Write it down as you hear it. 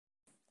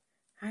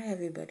Hi,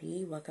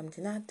 everybody. Welcome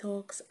to Nat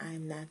Talks.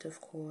 I'm Nat,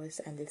 of course,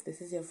 and if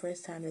this is your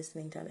first time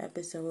listening to an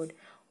episode,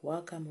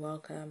 welcome,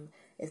 welcome.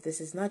 If this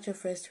is not your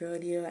first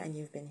rodeo and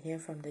you've been here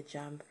from the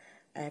jump,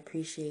 I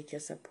appreciate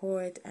your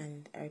support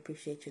and I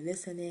appreciate you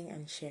listening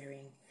and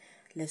sharing.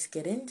 Let's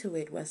get into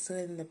it. We're still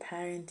in the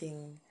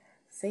parenting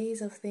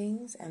phase of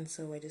things, and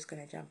so we're just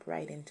going to jump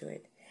right into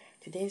it.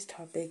 Today's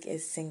topic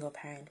is single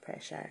parent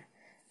pressure.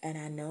 And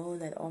I know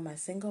that all my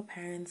single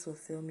parents will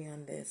feel me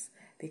on this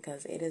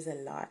because it is a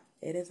lot.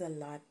 It is a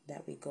lot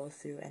that we go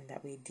through and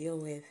that we deal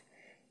with,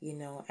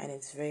 and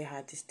it's very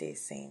hard to stay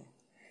sane.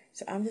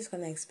 So I'm just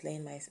going to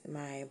explain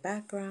my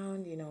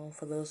background,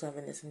 for those who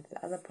haven't listened to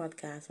the other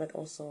podcasts, but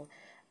also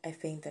I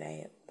think that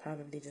I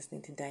probably just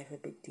need to dive a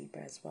bit deeper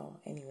as well.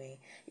 Anyway,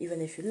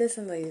 even if you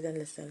listen or you didn't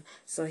listen.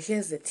 So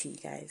here's the tea,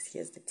 guys.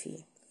 Here's the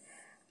tea.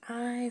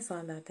 I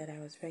found out that I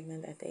was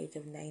pregnant at the age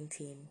of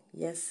 19.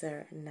 Yes,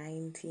 sir,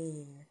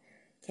 19.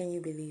 Can you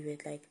believe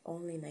it? Like,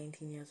 only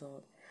 19 years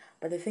old.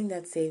 But the thing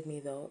that saved me,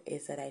 though,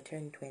 is that I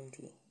turned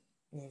 20.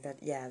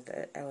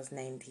 I was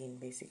 19,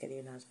 basically,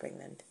 when I was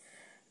pregnant.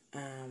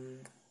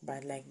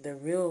 But, like, the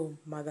real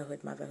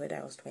motherhood,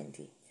 I was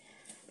 20.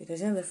 Because,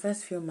 the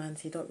first few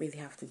months, you don't really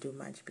have to do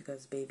much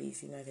because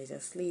babies, they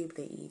just sleep,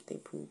 they eat, they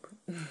poop.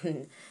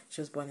 She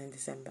was born in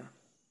December.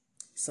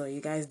 So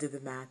you guys do the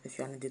math if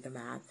you want to do the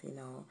math.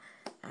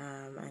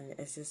 And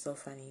it's just so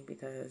funny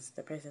because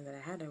the person that I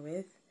had her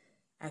with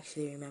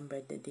actually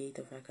remembered the date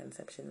of her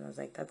conception. And I was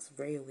like, that's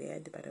very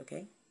weird, but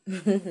okay.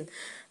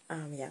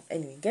 Yeah.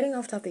 Anyway, getting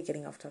off topic.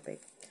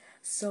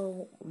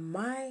 So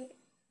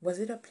was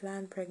it a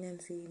planned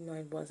pregnancy? No,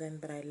 it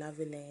wasn't. But I love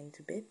Elaine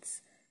to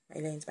bits.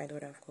 Elaine's my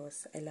daughter, of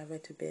course. I love her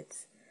to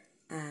bits,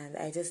 and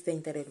I just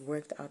think that it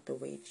worked out the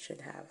way it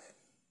should have.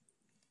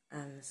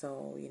 And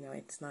so,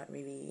 it's not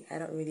really, I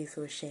don't really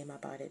feel shame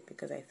about it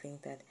because I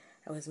think that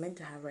I was meant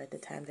to have her at the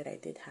time that I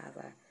did have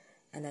her,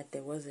 and that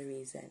there was a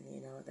reason,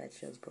 that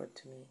she was brought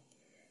to me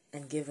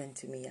and given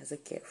to me as a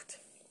gift.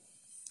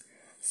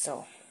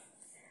 So,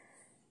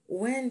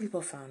 when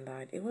people found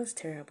out, it was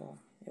terrible.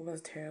 It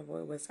was terrible.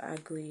 It was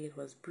ugly. It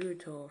was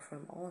brutal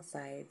from all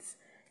sides,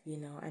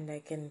 and I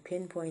can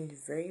pinpoint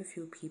very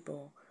few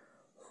people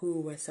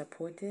who were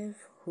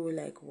supportive, who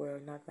like were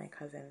not my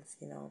cousins,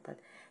 but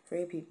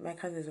my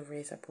cousins were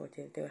very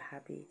supportive. They were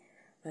happy,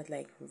 but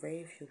like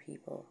very few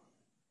people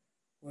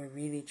were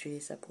really truly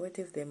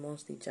supportive. They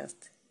mostly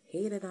just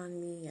hated on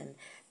me and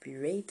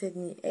berated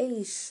me.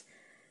 Aish,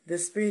 the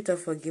spirit of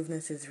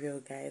forgiveness is real,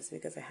 guys,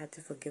 because I had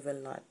to forgive a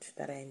lot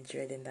that I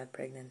endured in that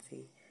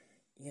pregnancy.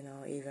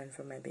 Even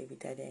from my baby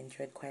daddy, I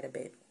endured quite a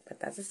bit. But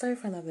that's a story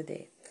for another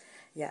day.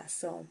 Yeah,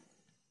 so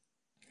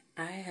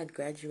I had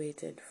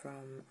graduated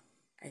from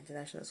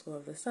International School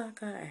of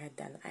Lusaka. I had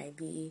done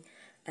IB,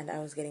 and I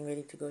was getting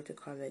ready to go to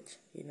college.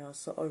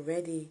 So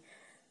already,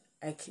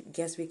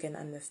 guess we can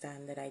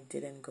understand that I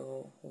didn't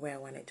go where I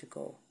wanted to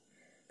go,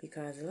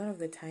 because a lot of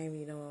the time,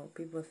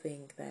 people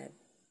think that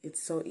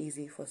it's so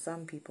easy for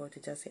some people to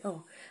just say,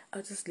 "Oh,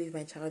 I'll just leave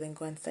my child and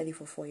go and study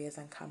for 4 years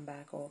and come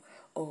back," or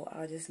 "Oh,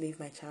 I'll just leave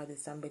my child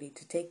with somebody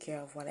to take care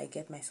of while I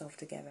get myself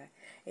together."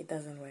 It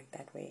doesn't work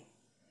that way.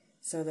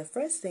 So the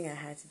first thing I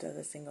had to do as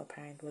a single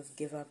parent was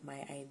give up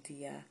my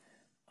idea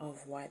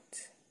of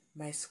what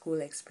my school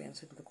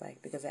experience would look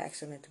like, because I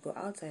actually wanted to go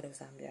outside of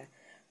Zambia,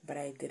 but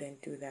I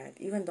didn't do that.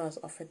 Even though I was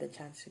offered the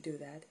chance to do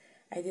that,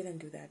 I didn't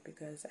do that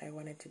because I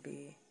wanted to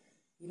be,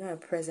 a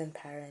present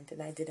parent,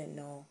 and I didn't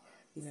know,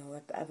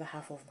 what the other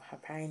half of her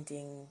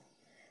parenting,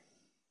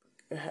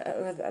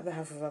 what the other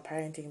half of her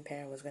parenting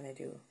pair was gonna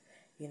do.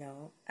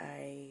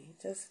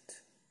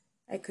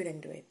 I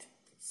couldn't do it.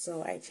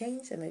 So I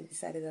changed and I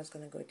decided I was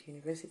going to go to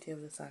University of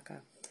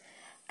Lusaka.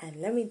 And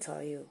let me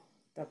tell you,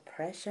 the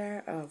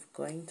pressure of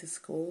going to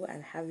school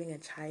and having a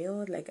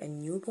child, like a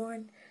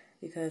newborn,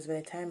 because by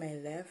the time I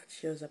left,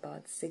 she was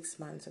about 6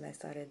 months when I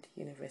started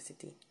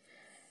university,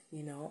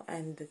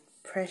 and the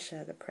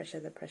pressure,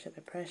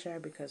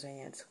 because when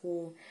you're at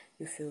school,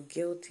 you feel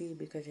guilty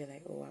because you're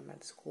like, oh, I'm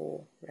at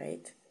school,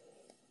 right?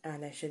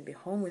 And I should be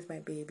home with my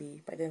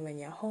baby. But then when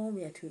you're home,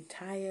 you're too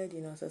tired,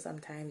 so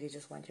sometimes you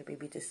just want your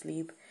baby to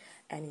sleep.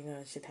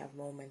 And, she'd have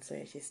moments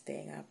where she's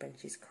staying up and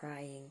she's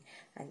crying.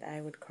 And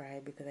I would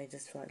cry because I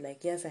just felt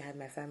like, yes, I had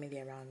my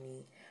family around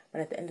me.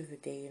 But at the end of the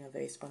day, the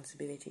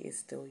responsibility is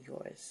still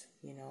yours.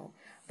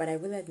 But I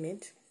will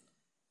admit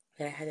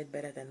that I had it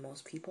better than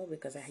most people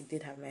because I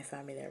did have my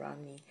family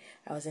around me.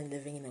 I wasn't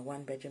living in a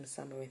one-bedroom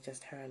somewhere with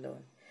just her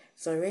alone.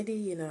 So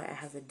already, I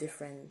have a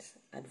different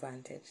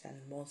advantage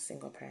than most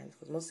single parents,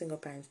 because most single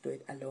parents do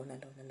it alone.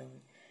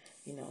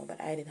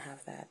 But I didn't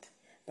have that.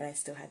 But I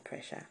still had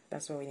pressure.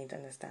 That's what we need to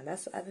understand.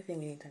 That's the other thing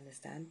we need to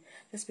understand.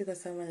 Just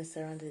because someone is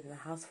surrounded in a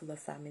house full of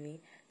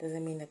family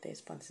doesn't mean that the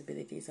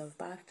responsibilities of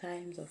bath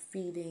times, of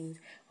feedings,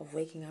 of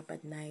waking up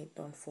at night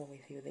don't fall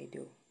with you. They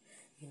do,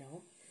 you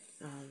know.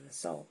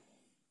 So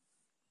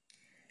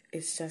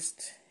it's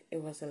just,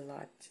 it was a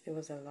lot. It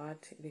was a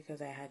lot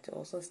because I had to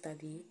also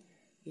study,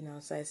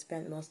 so I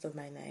spent most of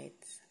my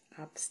nights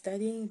up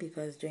studying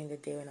because during the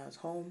day when I was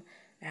home,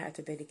 I had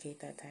to dedicate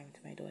that time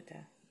to my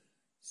daughter.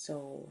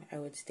 So I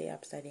would stay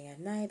up studying at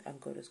night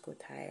and go to school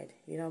tired,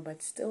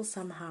 but still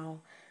somehow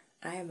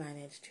I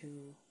managed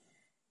to,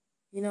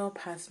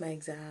 pass my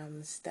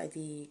exams,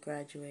 study,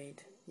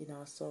 graduate,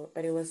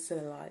 but it was still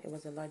a lot. It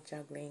was a lot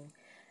juggling.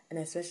 And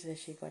especially as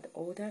she got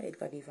older, it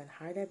got even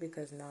harder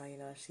because now,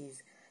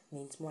 she's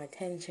needs more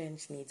attention,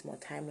 she needs more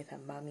time with her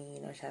mommy,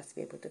 she has to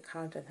be able to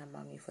count on her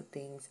mommy for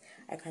things.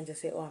 I can't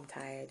just say, oh, I'm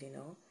tired,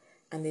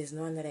 and there's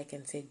no one that I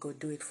can say, go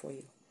do it for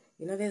you.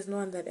 There's no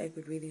one that I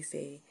could really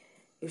say,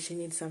 if she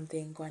needs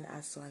something, go and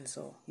ask so and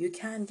so. You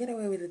can get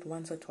away with it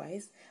once or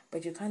twice,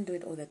 but you can't do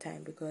it all the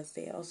time because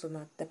they're also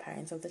not the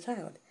parents of the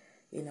child,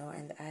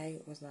 and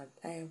I was not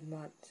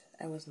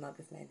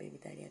with my baby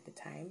daddy at the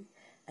time,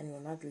 and we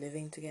were not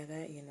living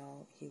together,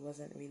 he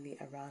wasn't really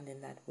around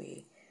in that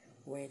way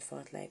where it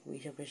felt like we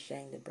were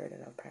sharing the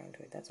burden of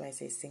parenthood. That's why I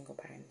say single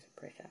parent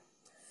pressure.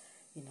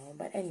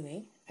 But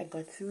anyway, I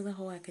got through the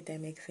whole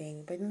academic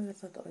thing, but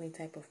that's not the only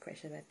type of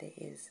pressure that there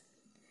is.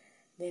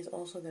 There's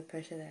also the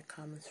pressure that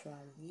comes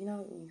from,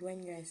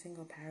 when you're a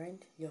single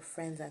parent, your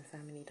friends and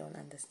family don't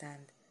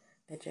understand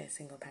that you're a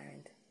single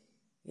parent,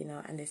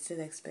 and they still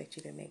expect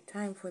you to make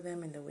time for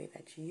them in the way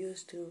that you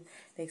used to.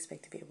 They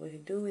expect to be able to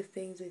do with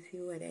things with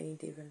you at any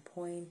given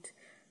point,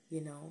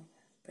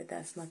 but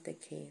that's not the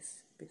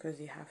case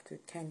because you have to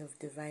kind of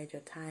divide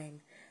your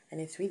time,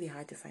 and it's really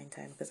hard to find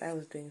time because I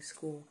was doing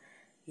school,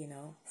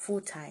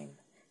 full time,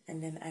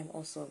 and then I'm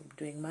also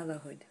doing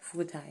motherhood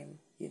full time,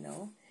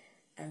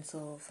 and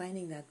so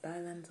finding that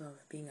balance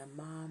of being a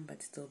mom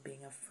but still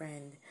being a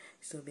friend,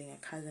 still being a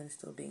cousin,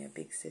 still being a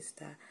big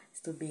sister,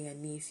 still being a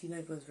niece,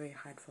 it was very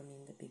hard for me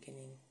in the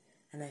beginning.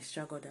 And I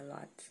struggled a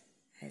lot.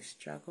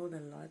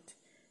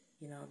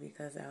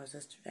 Because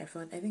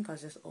I think I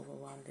was just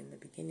overwhelmed in the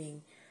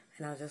beginning.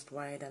 And I was just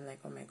worried. I'm like,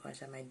 oh my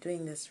gosh, am I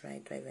doing this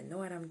right? Do I even know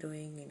what I'm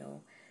doing?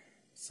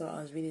 So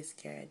I was really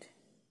scared.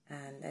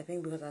 And I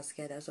think because I was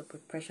scared, I also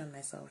put pressure on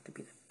myself to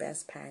be the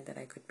best parent that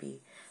I could be.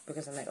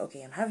 Because I'm like,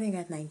 okay, I'm having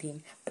at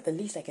 19, but the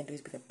least I can do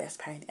is be the best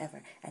parent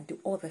ever and do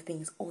all the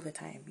things all the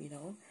time,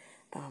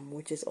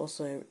 which is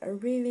also a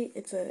really,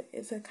 it's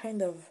a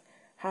kind of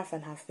half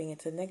and half thing.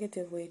 It's a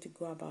negative way to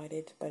go about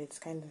it, but it's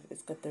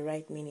got the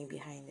right meaning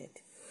behind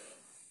it.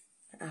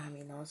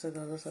 So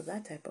there was also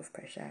that type of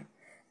pressure.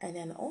 And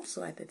then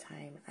also at the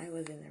time, I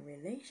was in a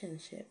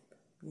relationship,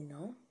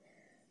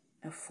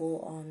 a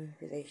full-on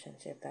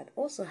relationship that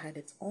also had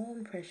its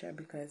own pressure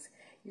because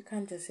you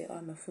can't just say, oh,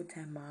 I'm a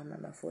full-time mom,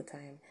 I'm a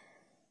full-time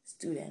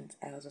student.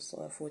 I was also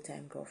a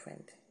full-time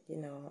girlfriend,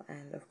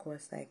 and of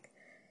course, like,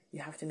 you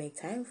have to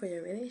make time for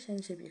your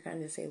relationship. You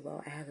can't just say,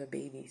 well, I have a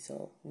baby,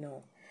 so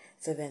no.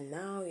 So then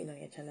now,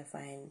 you're trying to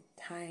find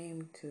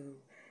time to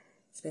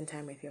spend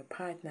time with your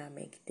partner,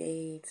 make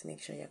dates,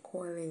 make sure you're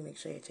calling, make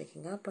sure you're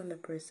checking up on the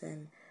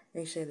person,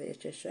 make sure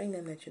that you're showing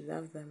them that you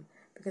love them,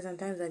 because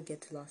sometimes that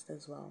gets lost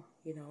as well,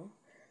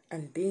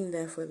 and being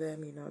there for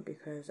them,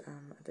 because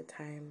at the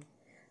time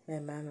my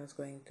man was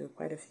going through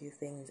quite a few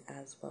things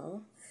as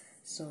well,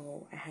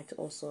 so I had to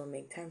also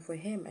make time for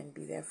him and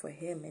be there for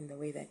him in the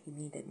way that he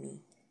needed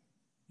me.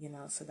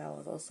 So that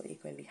was also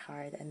equally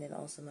hard. And then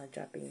also not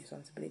dropping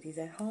responsibilities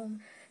at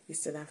home. You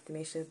still have to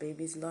make sure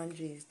baby's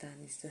laundry is done.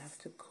 You still have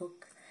to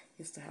cook.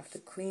 You still have to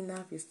clean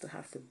up. You still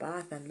have to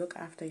bath and look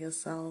after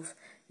yourself.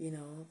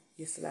 You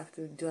still have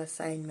to do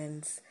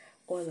assignments.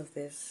 All of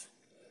this.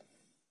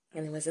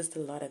 And it was just a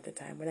lot at the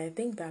time. When I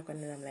think back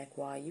on it, I'm like,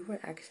 wow, you were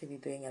actually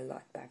doing a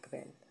lot back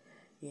then.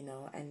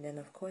 And then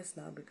of course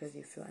now because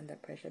you feel under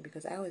pressure,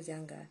 because I was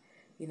younger,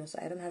 so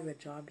I don't have a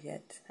job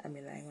yet. I'm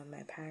relying on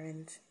my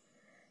parents.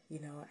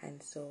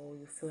 And so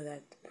you feel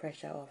that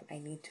pressure of I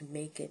need to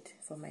make it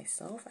for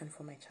myself and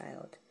for my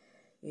child.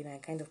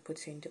 It kind of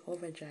puts you into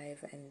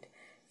overdrive, and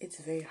it's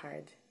very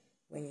hard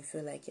when you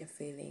feel like you're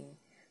failing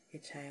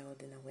your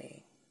child in a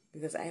way.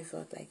 Because I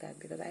felt like that,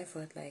 because I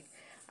felt like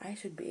I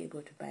should be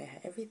able to buy her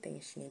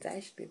everything she needs. I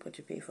should be able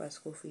to pay for her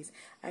school fees.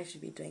 I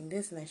should be doing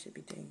this and I should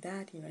be doing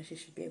that. She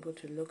should be able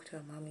to look to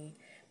her mommy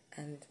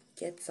and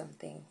get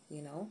something,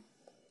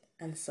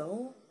 And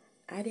so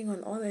adding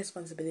on all the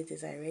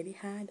responsibilities I already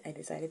had, I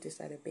decided to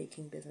start a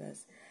baking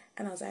business.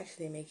 And I was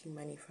actually making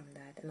money from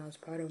that. And I was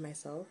proud of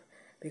myself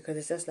because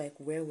it's just like,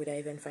 where would I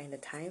even find the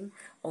time?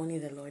 Only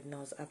the Lord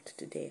knows up to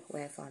today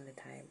where I found the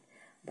time.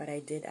 But I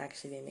did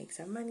actually make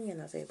some money, and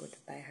I was able to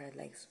buy her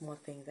like small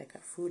things like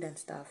food and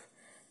stuff,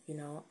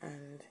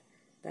 and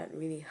that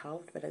really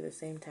helped. But at the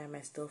same time,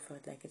 I still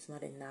felt like it's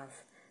not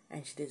enough,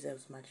 and she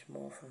deserves much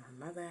more from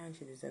her mother, and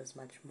she deserves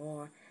much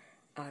more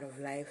out of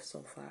life so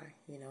far,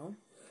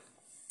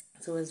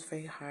 So it was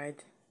very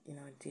hard,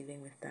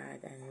 dealing with that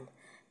and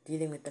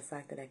dealing with the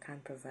fact that I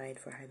can't provide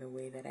for her the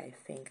way that I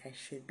think I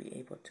should be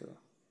able to,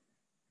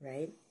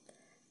 right?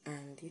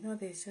 And,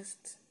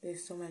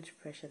 there's so much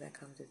pressure that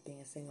comes with being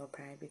a single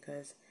parent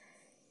because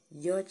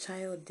your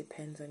child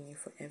depends on you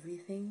for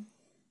everything.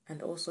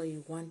 And also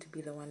you want to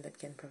be the one that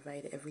can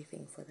provide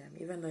everything for them,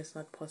 even though it's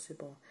not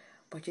possible.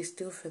 But you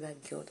still feel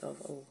that guilt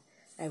of, oh,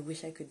 I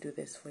wish I could do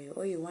this for you.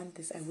 Oh, you want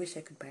this? I wish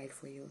I could buy it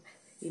for you.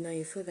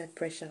 You feel that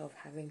pressure of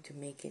having to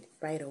make it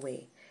right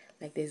away.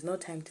 Like, there's no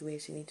time to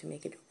waste. You need to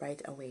make it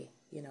right away,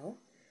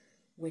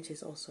 which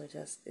is also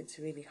just, it's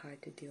really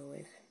hard to deal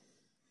with.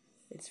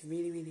 It's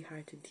really, really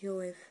hard to deal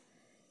with,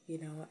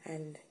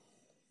 and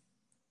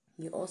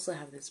you also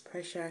have this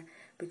pressure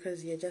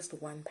because you're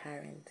just one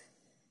parent.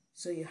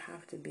 So you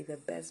have to be the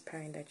best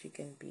parent that you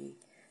can be,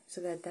 so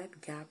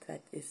that gap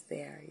that is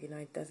there,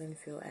 it doesn't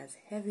feel as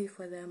heavy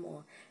for them,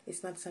 or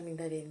it's not something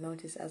that they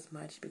notice as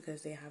much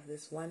because they have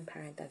this one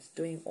parent that's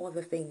doing all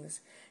the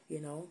things,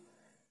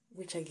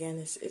 which again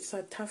it's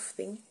a tough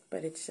thing,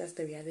 but it's just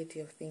the reality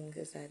of things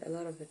is that a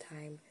lot of the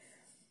time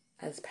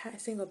as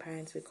single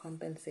parents, we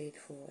compensate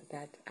for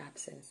that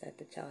absence that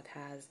the child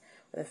has,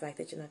 or the fact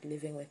that you're not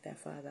living with their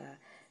father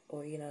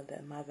or,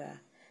 the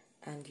mother,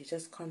 and you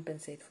just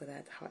compensate for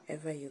that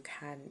however you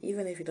can,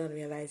 even if you don't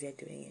realize you're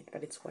doing it,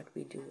 but it's what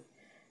we do.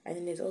 And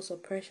then there's also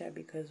pressure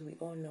because we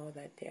all know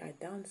that there are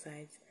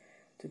downsides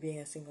to being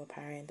a single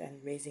parent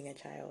and raising a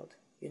child,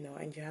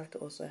 and you have to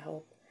also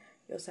help.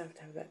 You also have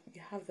to have that,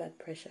 you have that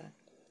pressure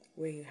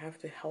where you have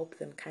to help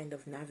them kind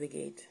of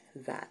navigate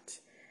that.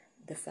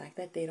 The fact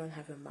that they don't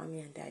have a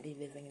mommy and daddy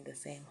living in the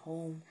same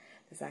home,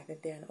 the fact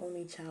that they're an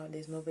only child,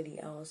 there's nobody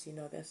else,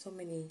 there's so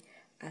many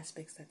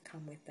aspects that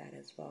come with that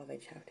as well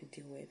that you have to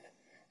deal with.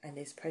 And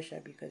there's pressure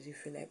because you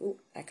feel like, oh,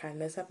 I can't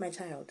mess up my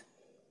child.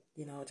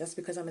 Just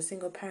because I'm a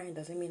single parent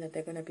doesn't mean that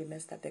they're going to be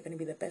messed up. They're going to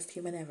be the best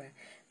human ever.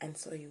 And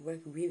so you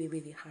work really,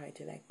 really hard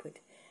to put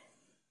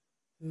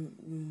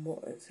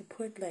more, I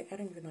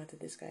don't even know how to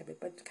describe it,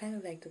 but kind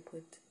of to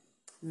put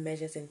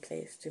measures in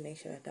place to make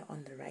sure that they're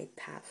on the right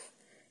path,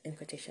 in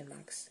quotation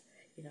marks.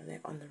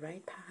 They're on the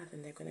right path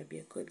and they're going to be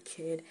a good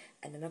kid,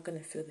 and they're not going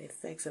to feel the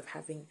effects of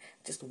having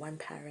just one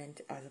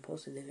parent as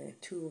opposed to living with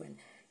two, and,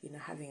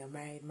 having a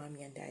married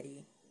mommy and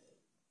daddy,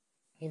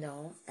 and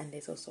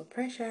there's also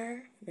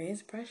pressure. There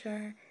is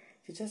pressure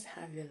to just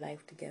have your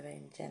life together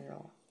in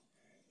general,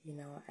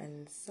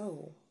 and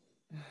so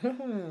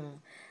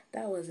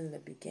that was in the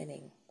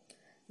beginning.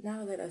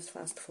 Now let us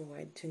fast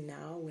forward to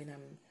now when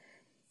I'm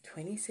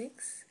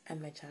 26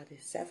 and my child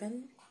is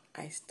 7.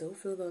 I still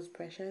feel those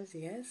pressures,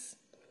 yes.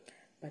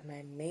 But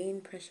my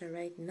main pressure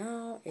right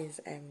now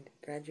is I'm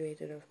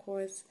graduated, of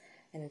course,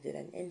 and I did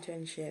an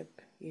internship,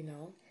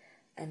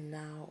 and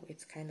now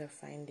it's kind of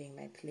finding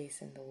my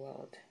place in the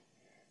world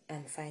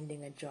and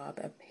finding a job,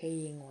 a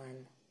paying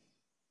one,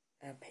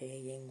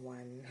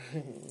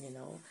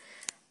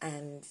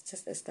 and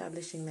just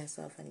establishing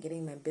myself and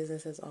getting my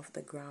businesses off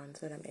the ground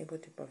so that I'm able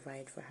to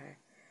provide for her.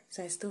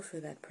 So I still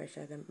feel that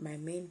pressure. My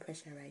main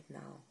pressure right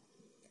now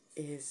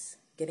is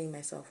getting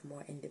myself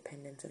more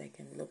independent so that I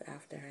can look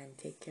after her and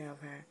take care of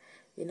her,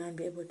 and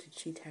be able to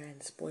treat her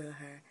and spoil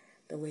her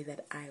the way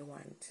that I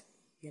want,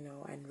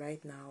 and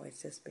right now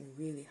it's just been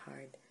really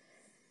hard.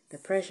 The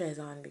pressure is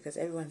on because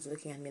everyone's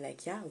looking at me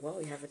like, yeah, well,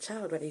 you have a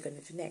child, what are you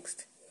going to do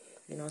next?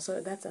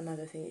 So that's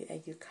another thing.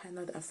 You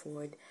cannot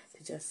afford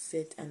to just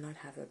sit and not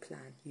have a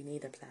plan. You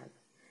need a plan.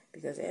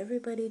 Because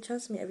everybody,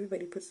 trust me,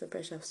 everybody puts the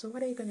pressure of, so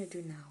what are you going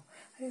to do now?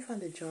 Have you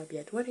found a job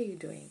yet? What are you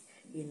doing?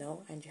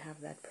 And you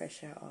have that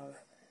pressure of,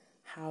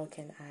 how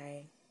can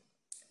I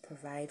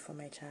provide for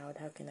my child?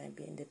 How can I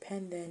be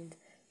independent?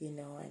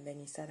 And then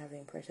you start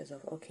having pressures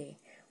of, okay,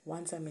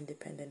 once I'm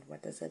independent,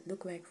 what does it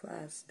look like for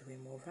us? Do we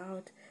move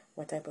out?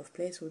 What type of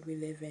place would we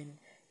live in?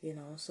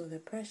 So the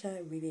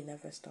pressure really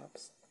never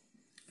stops.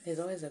 There's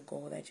always a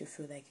goal that you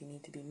feel like you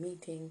need to be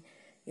meeting,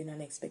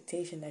 an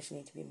expectation that you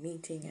need to be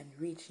meeting and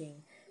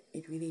reaching.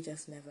 It really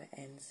just never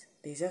ends.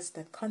 There's just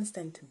that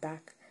constant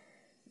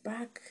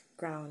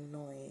background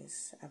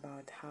noise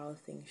about how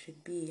things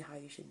should be, how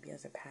you should be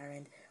as a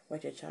parent,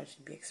 what your child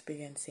should be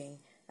experiencing,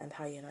 and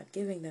how you're not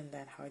giving them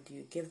that. How do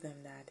you give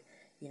them that?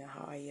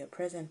 How are you a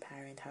present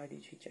parent? How do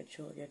you treat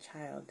your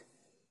child?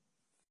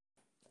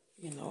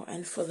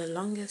 And for the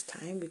longest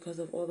time, because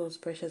of all those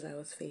pressures I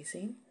was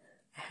facing,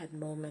 I had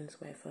moments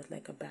where I felt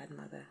like a bad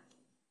mother.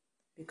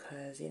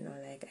 Because,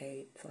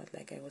 I felt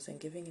like I wasn't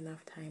giving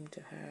enough time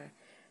to her.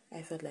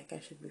 I felt like I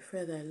should be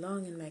further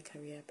along in my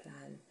career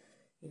plan,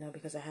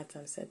 because I had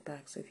some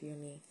setbacks with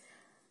uni,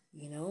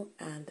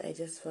 and I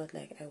just felt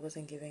like I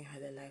wasn't giving her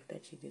the life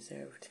that she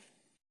deserved.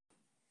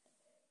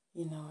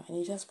 And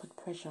you just put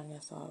pressure on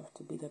yourself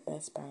to be the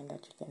best parent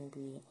that you can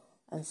be.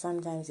 And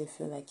sometimes you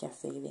feel like you're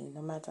failing,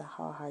 no matter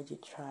how hard you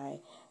try,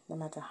 no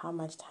matter how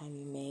much time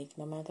you make,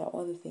 no matter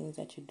all the things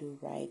that you do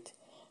right,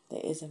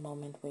 there is a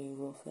moment where you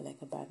will feel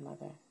like a bad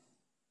mother.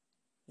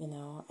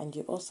 And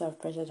you also have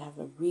pressure to have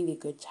a really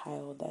good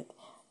child that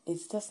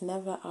it's just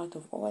never out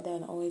of order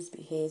and always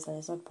behaves, and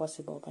it's not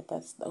possible, but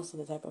that's also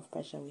the type of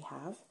pressure we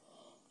have,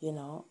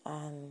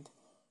 and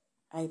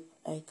I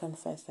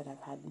confess that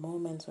I've had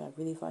moments where I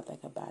really felt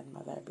like a bad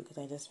mother because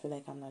I just feel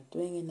like I'm not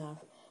doing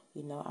enough,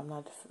 I'm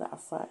not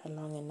far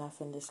along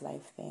enough in this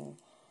life thing,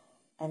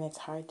 and it's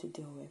hard to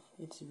deal with.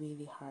 It's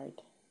really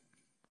hard.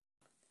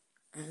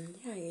 And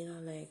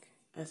yeah,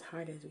 as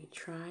hard as we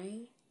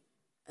try,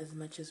 as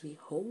much as we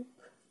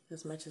hope,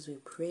 as much as we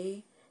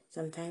pray,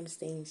 sometimes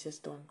things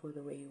just don't go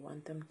the way you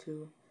want them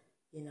to.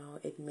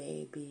 It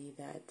may be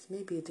that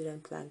maybe you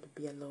didn't plan to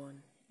be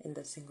alone in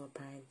the single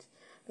parent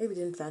maybe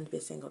didn't plan to be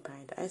a single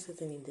parent. I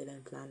certainly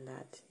didn't plan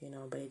that,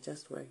 but it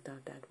just worked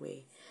out that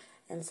way.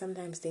 And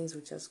sometimes things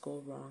would just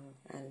go wrong,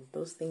 and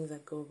those things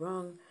that go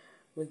wrong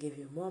will give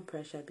you more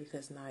pressure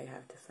because now you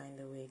have to find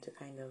a way to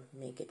kind of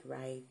make it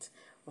right,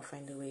 or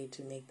find a way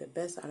to make the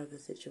best out of the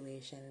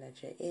situation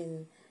that you're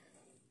in.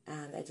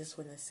 And I just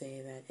want to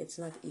say that it's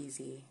not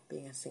easy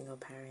being a single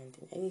parent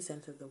in any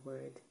sense of the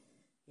word,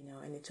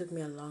 and it took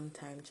me a long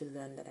time to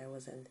learn that I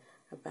wasn't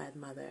a bad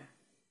mother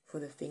for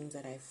the things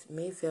that I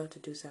may fail to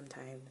do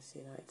sometimes.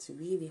 It's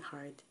really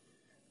hard,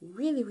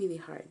 really, really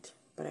hard.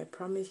 But I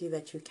promise you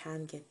that you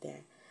can get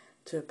there,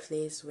 to a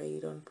place where you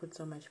don't put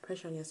so much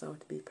pressure on yourself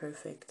to be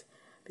perfect.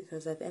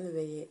 Because at the end of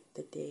the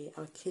day,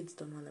 our kids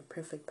don't want a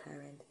perfect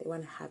parent. They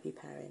want a happy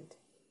parent.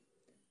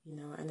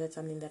 And that's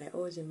something that I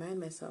always remind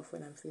myself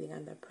when I'm feeling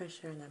under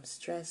pressure and I'm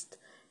stressed,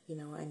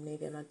 and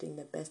maybe I'm not doing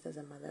the best as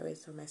a mother. I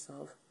always tell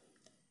myself,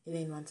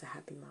 Elaine wants a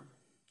happy mom.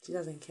 She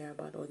doesn't care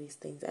about all these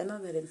things. I know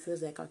that it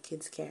feels like our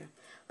kids care,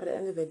 but at the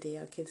end of the day,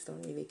 our kids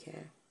don't really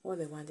care. All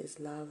they want is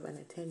love and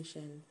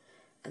attention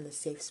and a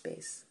safe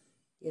space,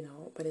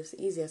 but it's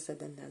easier said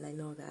than done. I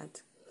know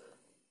that.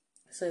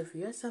 So if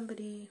you're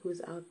somebody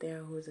who's out there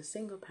who's a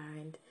single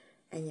parent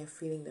and you're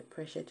feeling the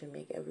pressure to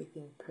make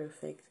everything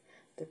perfect,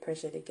 the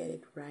pressure to get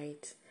it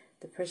right,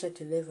 the pressure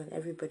to live on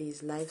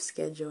everybody's life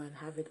schedule and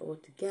have it all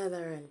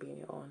together and be in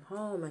your own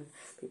home and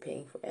be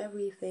paying for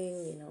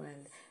everything,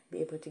 and be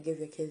able to give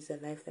your kids the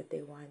life that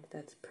they want,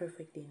 that's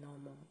perfectly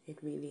normal. It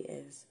really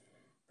is.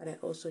 But I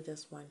also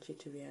just want you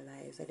to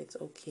realize that it's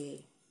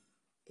okay.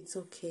 It's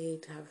okay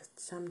to have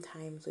some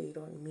times where you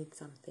don't meet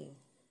something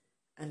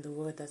and the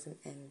world doesn't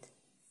end.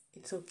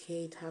 It's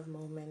okay to have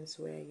moments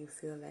where you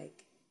feel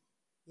like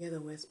you're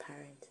the worst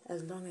parent,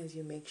 as long as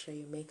you make sure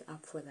you make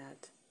up for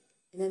that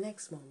in the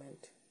next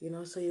moment.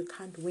 So you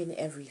can't win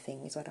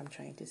everything, is what I'm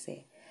trying to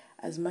say.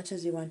 As much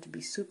as you want to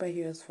be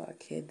superheroes for our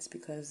kids,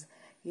 because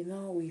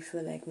we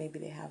feel like maybe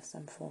they have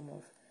some form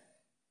of,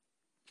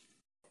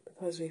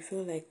 because we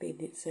feel like they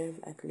deserve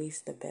at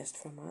least the best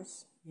from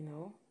us,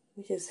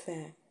 which is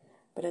fair.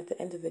 But at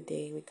the end of the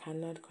day, we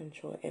cannot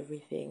control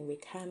everything. We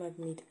cannot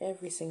meet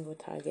every single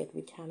target.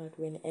 We cannot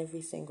win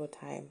every single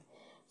time.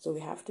 So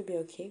we have to be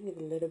okay with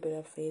a little bit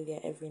of failure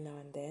every now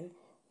and then.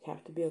 We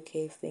have to be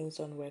okay if things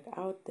don't work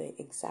out the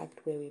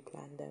exact way we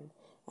planned them.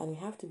 And we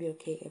have to be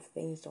okay if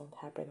things don't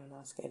happen on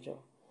our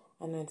schedule.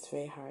 I know it's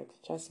very hard.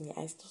 Trust me,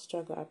 I still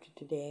struggle up to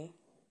today,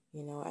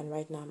 and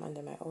right now I'm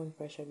under my own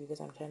pressure because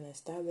I'm trying to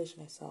establish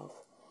myself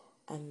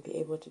and be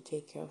able to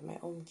take care of my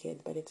own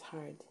kid. But it's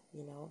hard,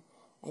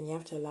 and you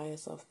have to allow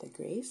yourself the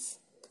grace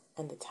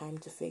and the time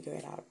to figure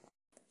it out.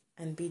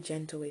 And be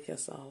gentle with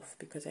yourself,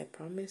 because I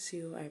promise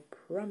you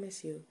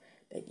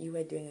that you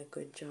are doing a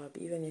good job.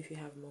 Even if you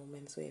have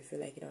moments where you feel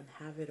like you don't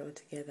have it all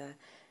together,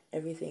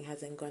 everything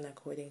hasn't gone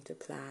according to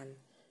plan,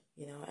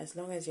 as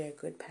long as you're a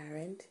good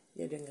parent,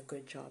 you're doing a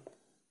good job.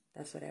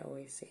 That's what I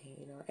always say.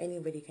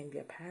 Anybody can be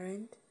a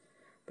parent,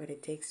 but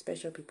it takes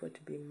special people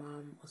to be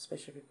mom or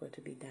special people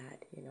to be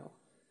dad,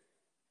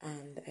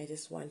 And I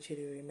just want you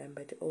to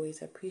remember to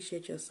always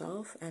appreciate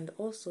yourself, and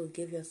also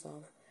give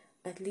yourself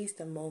at least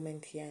a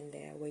moment here and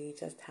there where you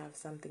just have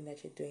something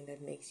that you're doing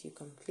that makes you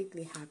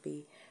completely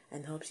happy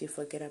and helps you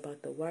forget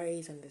about the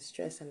worries and the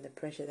stress and the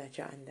pressure that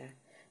you're under.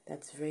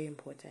 That's very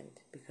important,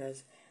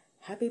 because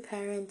happy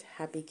parent,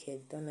 happy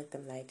kid. Don't let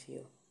them lie to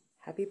you.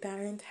 Happy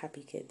parent,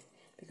 happy kid.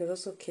 Because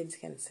also kids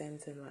can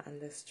sense when we're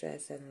under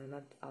stress and we're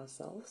not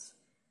ourselves.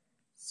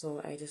 So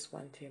I just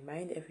want to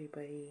remind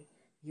everybody,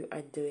 you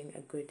are doing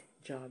a good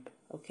job,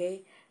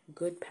 okay?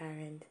 Good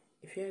parent.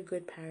 If you're a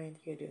good parent,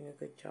 you're doing a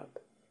good job.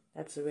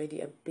 That's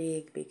already a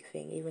big, big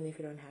thing. Even if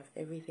you don't have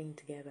everything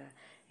together,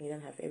 and you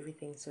don't have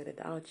everything sorted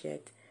out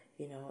yet,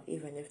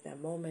 even if there are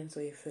moments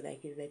where you feel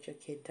like you let your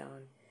kid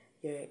down,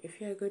 if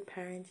you're a good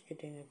parent, you're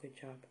doing a good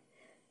job.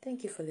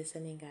 Thank you for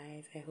listening,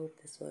 guys. I hope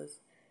this was,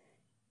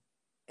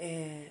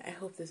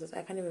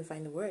 I can't even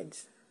find the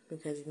words,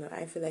 because,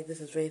 I feel like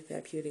this is very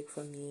therapeutic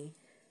for me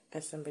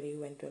as somebody who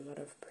went through a lot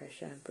of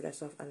pressure and put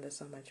herself under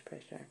so much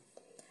pressure.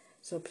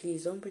 So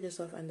please don't put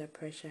yourself under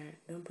pressure.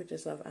 Don't put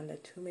yourself under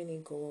too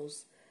many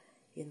goals,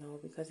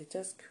 because it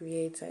just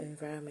creates an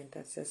environment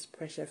that's just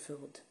pressure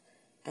filled,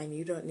 and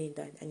you don't need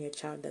that, and your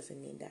child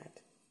doesn't need that.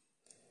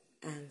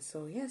 And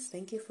so, yes,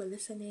 thank you for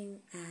listening,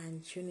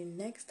 and tune in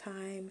next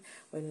time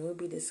when we'll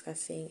be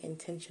discussing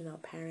intentional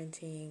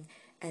parenting,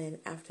 and then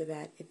after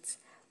that, it's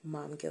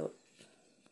mom guilt.